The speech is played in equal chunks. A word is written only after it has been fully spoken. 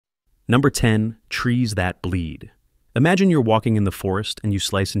Number 10. Trees that bleed. Imagine you're walking in the forest and you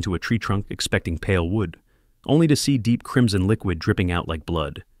slice into a tree trunk expecting pale wood, only to see deep crimson liquid dripping out like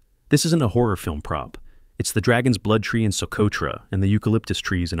blood. This isn't a horror film prop. It's the dragon's blood tree in Socotra and the eucalyptus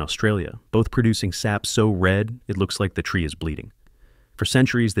trees in Australia, both producing sap so red it looks like the tree is bleeding. For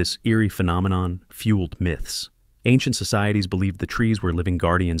centuries, this eerie phenomenon fueled myths. Ancient societies believed the trees were living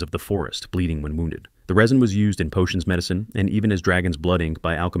guardians of the forest, bleeding when wounded. The resin was used in potions medicine and even as dragon's blood ink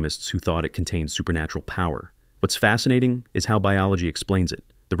by alchemists who thought it contained supernatural power. What's fascinating is how biology explains it.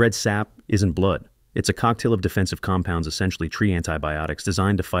 The red sap isn't blood. It's a cocktail of defensive compounds, essentially tree antibiotics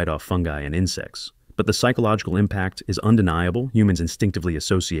designed to fight off fungi and insects. But the psychological impact is undeniable. Humans instinctively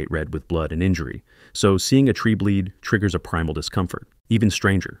associate red with blood and injury. So seeing a tree bleed triggers a primal discomfort. Even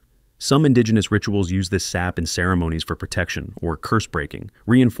stranger, some indigenous rituals use this sap in ceremonies for protection or curse breaking,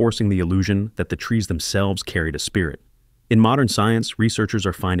 reinforcing the illusion that the trees themselves carried a spirit. In modern science, researchers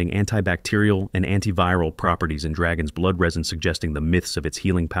are finding antibacterial and antiviral properties in dragon's blood resin, suggesting the myths of its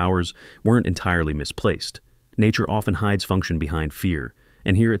healing powers weren't entirely misplaced. Nature often hides function behind fear,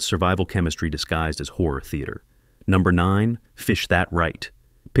 and here it's survival chemistry disguised as horror theater. Number 9. Fish that right.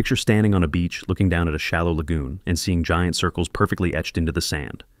 Picture standing on a beach looking down at a shallow lagoon and seeing giant circles perfectly etched into the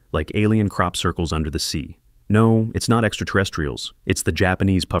sand, like alien crop circles under the sea. No, it's not extraterrestrials. It's the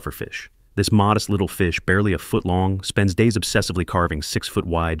Japanese pufferfish. This modest little fish, barely a foot long, spends days obsessively carving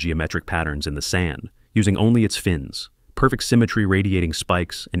 6-foot-wide geometric patterns in the sand, using only its fins. Perfect symmetry radiating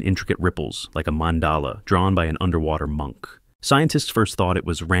spikes and intricate ripples like a mandala drawn by an underwater monk. Scientists first thought it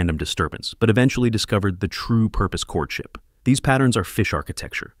was random disturbance, but eventually discovered the true purpose courtship. These patterns are fish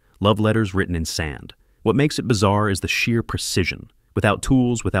architecture, love letters written in sand. What makes it bizarre is the sheer precision. Without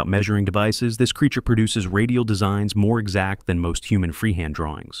tools, without measuring devices, this creature produces radial designs more exact than most human freehand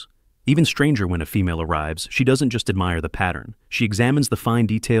drawings. Even stranger, when a female arrives, she doesn't just admire the pattern. She examines the fine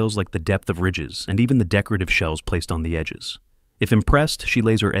details like the depth of ridges and even the decorative shells placed on the edges. If impressed, she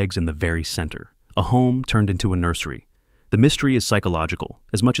lays her eggs in the very center, a home turned into a nursery. The mystery is psychological,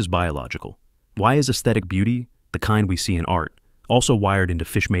 as much as biological. Why is aesthetic beauty, the kind we see in art, also wired into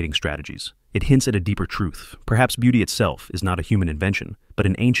fish mating strategies? It hints at a deeper truth. Perhaps beauty itself is not a human invention, but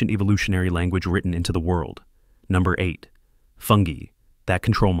an ancient evolutionary language written into the world. Number 8. Fungi that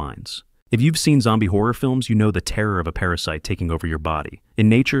control minds. If you've seen zombie horror films, you know the terror of a parasite taking over your body. In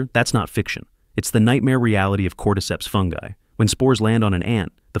nature, that's not fiction. It's the nightmare reality of cordyceps fungi. When spores land on an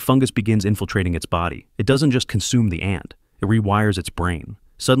ant, the fungus begins infiltrating its body. It doesn't just consume the ant, it rewires its brain.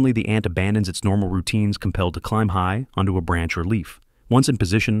 Suddenly, the ant abandons its normal routines, compelled to climb high onto a branch or leaf. Once in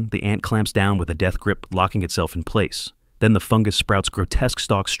position, the ant clamps down with a death grip, locking itself in place. Then the fungus sprouts grotesque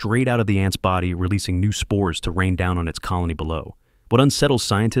stalks straight out of the ant's body, releasing new spores to rain down on its colony below. What unsettles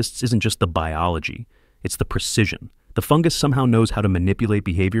scientists isn't just the biology, it's the precision. The fungus somehow knows how to manipulate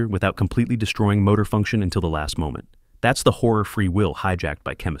behavior without completely destroying motor function until the last moment. That's the horror free will hijacked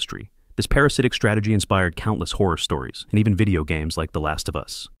by chemistry. This parasitic strategy inspired countless horror stories, and even video games like The Last of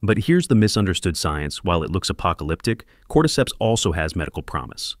Us. But here's the misunderstood science. While it looks apocalyptic, cordyceps also has medical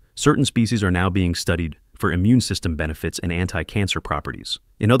promise. Certain species are now being studied for immune system benefits and anti-cancer properties.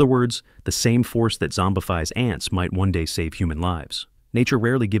 In other words, the same force that zombifies ants might one day save human lives. Nature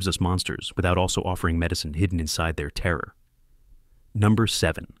rarely gives us monsters without also offering medicine hidden inside their terror. Number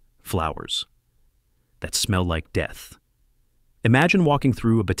 7. Flowers that smell like death. Imagine walking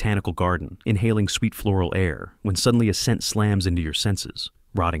through a botanical garden, inhaling sweet floral air, when suddenly a scent slams into your senses: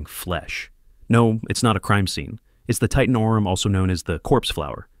 rotting flesh. No, it's not a crime scene. It's the Titanorum, also known as the corpse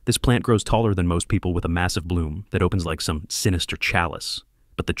flower. This plant grows taller than most people with a massive bloom that opens like some sinister chalice.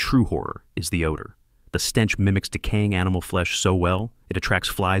 But the true horror is the odor. The stench mimics decaying animal flesh so well, it attracts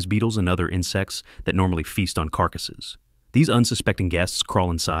flies, beetles, and other insects that normally feast on carcasses. These unsuspecting guests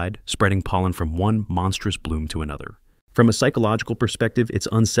crawl inside, spreading pollen from one monstrous bloom to another. From a psychological perspective, it's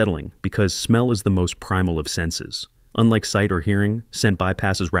unsettling because smell is the most primal of senses. Unlike sight or hearing, scent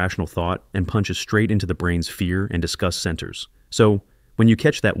bypasses rational thought and punches straight into the brain's fear and disgust centers. So, when you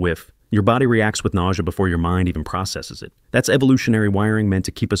catch that whiff, your body reacts with nausea before your mind even processes it. That's evolutionary wiring meant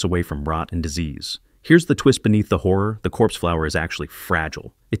to keep us away from rot and disease. Here's the twist beneath the horror: the corpse flower is actually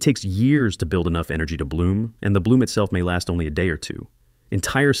fragile. It takes years to build enough energy to bloom, and the bloom itself may last only a day or two.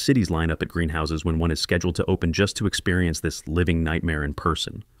 Entire cities line up at greenhouses when one is scheduled to open just to experience this living nightmare in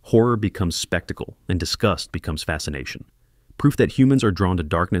person. Horror becomes spectacle, and disgust becomes fascination. Proof that humans are drawn to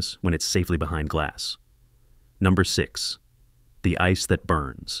darkness when it's safely behind glass. Number 6. The ice that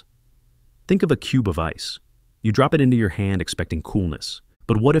burns. Think of a cube of ice. You drop it into your hand expecting coolness.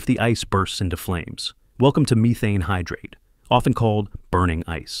 But what if the ice bursts into flames? Welcome to methane hydrate, often called burning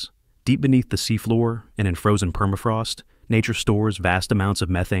ice. Deep beneath the seafloor and in frozen permafrost, nature stores vast amounts of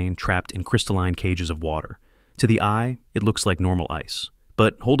methane trapped in crystalline cages of water. To the eye, it looks like normal ice.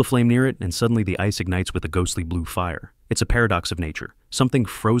 But hold a flame near it, and suddenly the ice ignites with a ghostly blue fire. It's a paradox of nature, something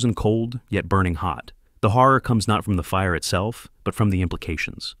frozen cold, yet burning hot. The horror comes not from the fire itself, but from the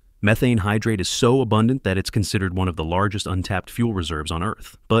implications. Methane hydrate is so abundant that it's considered one of the largest untapped fuel reserves on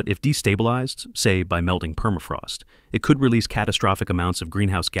Earth. But if destabilized, say by melting permafrost, it could release catastrophic amounts of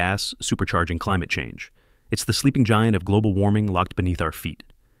greenhouse gas, supercharging climate change. It's the sleeping giant of global warming locked beneath our feet.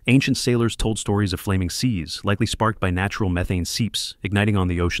 Ancient sailors told stories of flaming seas, likely sparked by natural methane seeps igniting on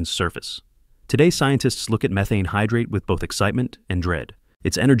the ocean's surface. Today, scientists look at methane hydrate with both excitement and dread.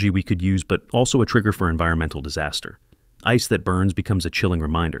 It's energy we could use, but also a trigger for environmental disaster. Ice that burns becomes a chilling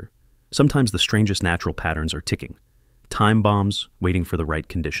reminder. Sometimes the strangest natural patterns are ticking. Time bombs waiting for the right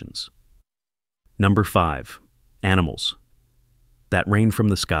conditions. Number 5. Animals. That rain from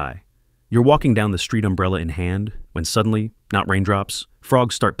the sky. You're walking down the street umbrella in hand, when suddenly, not raindrops,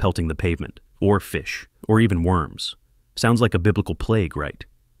 frogs start pelting the pavement, or fish, or even worms. Sounds like a biblical plague, right?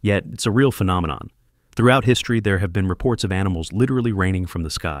 Yet, it's a real phenomenon. Throughout history, there have been reports of animals literally raining from the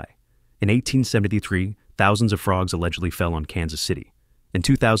sky. In 1873, thousands of frogs allegedly fell on Kansas City. In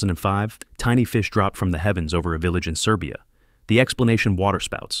 2005, tiny fish dropped from the heavens over a village in Serbia. The explanation: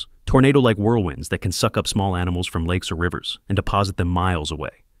 waterspouts, tornado-like whirlwinds that can suck up small animals from lakes or rivers and deposit them miles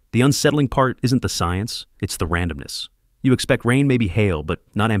away. The unsettling part isn't the science, it's the randomness. You expect rain, maybe hail, but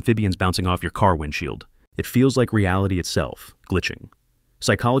not amphibians bouncing off your car windshield. It feels like reality itself, glitching.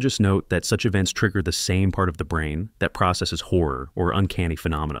 Psychologists note that such events trigger the same part of the brain that processes horror or uncanny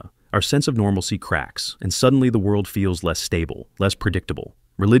phenomena. Our sense of normalcy cracks, and suddenly the world feels less stable, less predictable.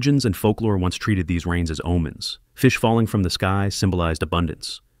 Religions and folklore once treated these rains as omens. Fish falling from the sky symbolized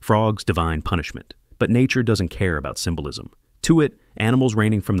abundance, frogs divine punishment. But nature doesn't care about symbolism. To it, animals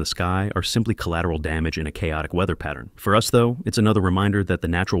raining from the sky are simply collateral damage in a chaotic weather pattern. For us, though, it's another reminder that the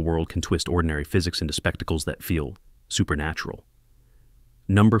natural world can twist ordinary physics into spectacles that feel supernatural.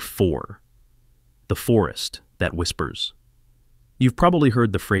 Number 4. The forest that whispers. You've probably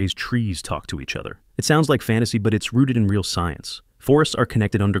heard the phrase trees talk to each other. It sounds like fantasy, but it's rooted in real science. Forests are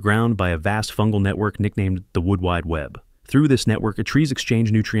connected underground by a vast fungal network nicknamed the Wood Wide Web. Through this network, trees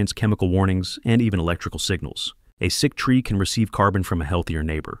exchange nutrients, chemical warnings, and even electrical signals. A sick tree can receive carbon from a healthier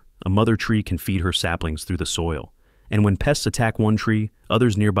neighbor. A mother tree can feed her saplings through the soil. And when pests attack one tree,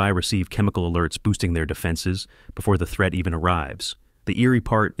 others nearby receive chemical alerts boosting their defenses before the threat even arrives. The eerie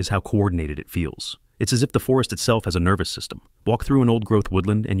part is how coordinated it feels. It's as if the forest itself has a nervous system. Walk through an old-growth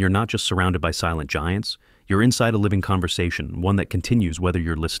woodland and you're not just surrounded by silent giants, you're inside a living conversation, one that continues whether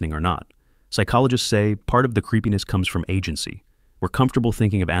you're listening or not. Psychologists say part of the creepiness comes from agency. We're comfortable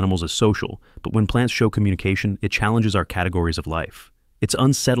thinking of animals as social, but when plants show communication, it challenges our categories of life. It's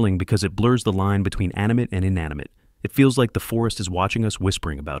unsettling because it blurs the line between animate and inanimate. It feels like the forest is watching us,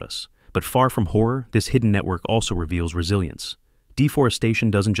 whispering about us. But far from horror, this hidden network also reveals resilience. Deforestation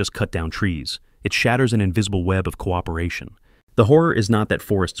doesn't just cut down trees, it shatters an invisible web of cooperation. The horror is not that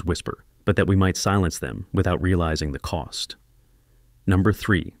forests whisper, but that we might silence them without realizing the cost. Number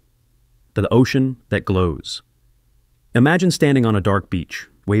 3. The ocean that glows. Imagine standing on a dark beach.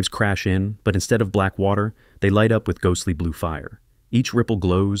 Waves crash in, but instead of black water, they light up with ghostly blue fire. Each ripple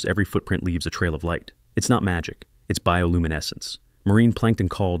glows, every footprint leaves a trail of light. It's not magic, it's bioluminescence. Marine plankton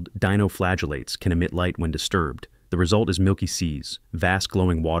called dinoflagellates can emit light when disturbed. The result is milky seas, vast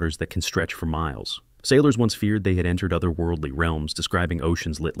glowing waters that can stretch for miles. Sailors once feared they had entered otherworldly realms, describing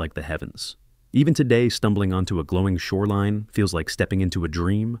oceans lit like the heavens. Even today, stumbling onto a glowing shoreline feels like stepping into a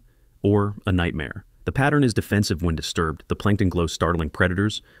dream or a nightmare. The pattern is defensive when disturbed. The plankton glows startling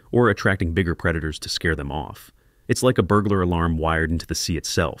predators or attracting bigger predators to scare them off. It's like a burglar alarm wired into the sea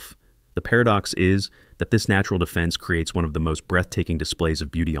itself. The paradox is that this natural defense creates one of the most breathtaking displays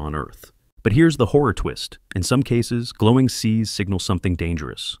of beauty on Earth. But here's the horror twist. In some cases, glowing seas signal something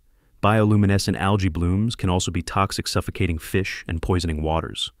dangerous. Bioluminescent algae blooms can also be toxic, suffocating fish and poisoning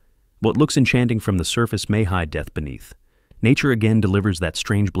waters. What looks enchanting from the surface may hide death beneath. Nature again delivers that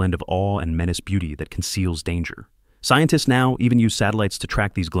strange blend of awe and menace beauty that conceals danger. Scientists now even use satellites to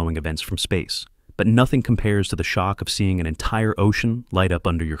track these glowing events from space. But nothing compares to the shock of seeing an entire ocean light up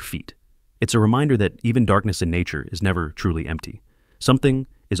under your feet. It's a reminder that even darkness in nature is never truly empty. Something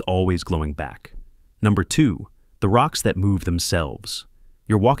is always glowing back. Number 2, the rocks that move themselves.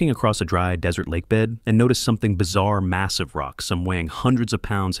 You're walking across a dry desert lake bed and notice something bizarre. Massive rocks, some weighing hundreds of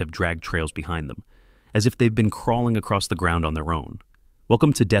pounds, have dragged trails behind them, as if they've been crawling across the ground on their own.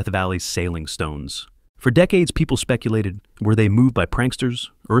 Welcome to Death Valley's sailing stones. For decades, people speculated, were they moved by pranksters,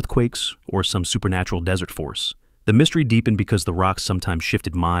 earthquakes, or some supernatural desert force? The mystery deepened because the rocks sometimes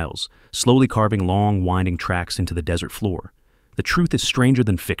shifted miles, slowly carving long, winding tracks into the desert floor. The truth is stranger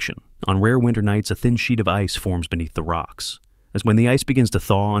than fiction. On rare winter nights, a thin sheet of ice forms beneath the rocks. As when the ice begins to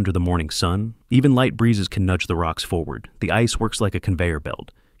thaw under the morning sun, even light breezes can nudge the rocks forward. The ice works like a conveyor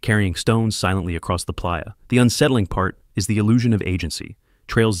belt, carrying stones silently across the playa. The unsettling part is the illusion of agency.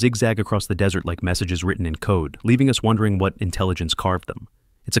 Trails zigzag across the desert like messages written in code, leaving us wondering what intelligence carved them.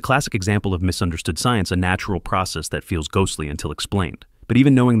 It's a classic example of misunderstood science, a natural process that feels ghostly until explained. But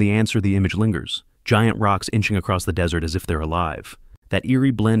even knowing the answer, the image lingers. Giant rocks inching across the desert as if they're alive. That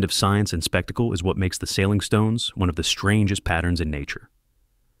eerie blend of science and spectacle is what makes the sailing stones one of the strangest patterns in nature.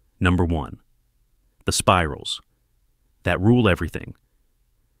 Number 1. The spirals that rule everything.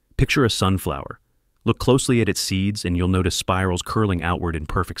 Picture a sunflower. Look closely at its seeds and you'll notice spirals curling outward in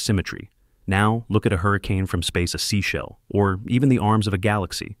perfect symmetry. Now, look at a hurricane from space, a seashell, or even the arms of a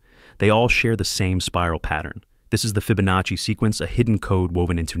galaxy. They all share the same spiral pattern. This is the Fibonacci sequence, a hidden code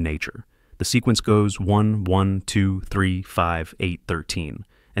woven into nature. The sequence goes 1, 1, 2, 3, 5, 8, 13.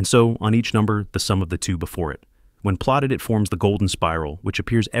 And so, on each number, the sum of the two before it. When plotted, it forms the golden spiral, which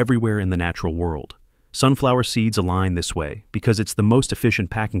appears everywhere in the natural world. Sunflower seeds align this way because it's the most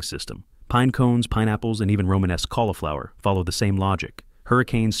efficient packing system. Pine cones, pineapples, and even Romanesque cauliflower follow the same logic.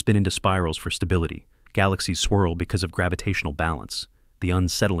 Hurricanes spin into spirals for stability. Galaxies swirl because of gravitational balance. The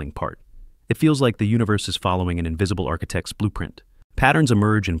unsettling part. It feels like the universe is following an invisible architect's blueprint. Patterns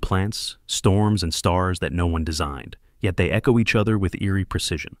emerge in plants, storms, and stars that no one designed, yet they echo each other with eerie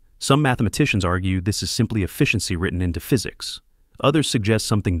precision. Some mathematicians argue this is simply efficiency written into physics. Others suggest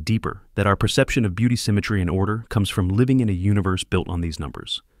something deeper, that our perception of beauty, symmetry, and order comes from living in a universe built on these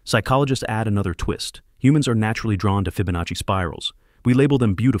numbers. Psychologists add another twist. Humans are naturally drawn to Fibonacci spirals. We label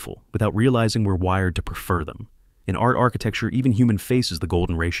them beautiful without realizing we're wired to prefer them. In art architecture, even human faces, the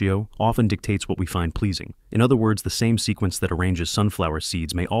golden ratio often dictates what we find pleasing. In other words, the same sequence that arranges sunflower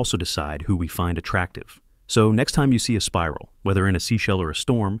seeds may also decide who we find attractive. So next time you see a spiral, whether in a seashell or a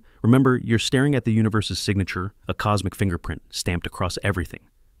storm, remember you're staring at the universe's signature, a cosmic fingerprint stamped across everything.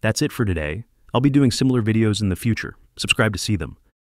 That's it for today. I'll be doing similar videos in the future. Subscribe to see them.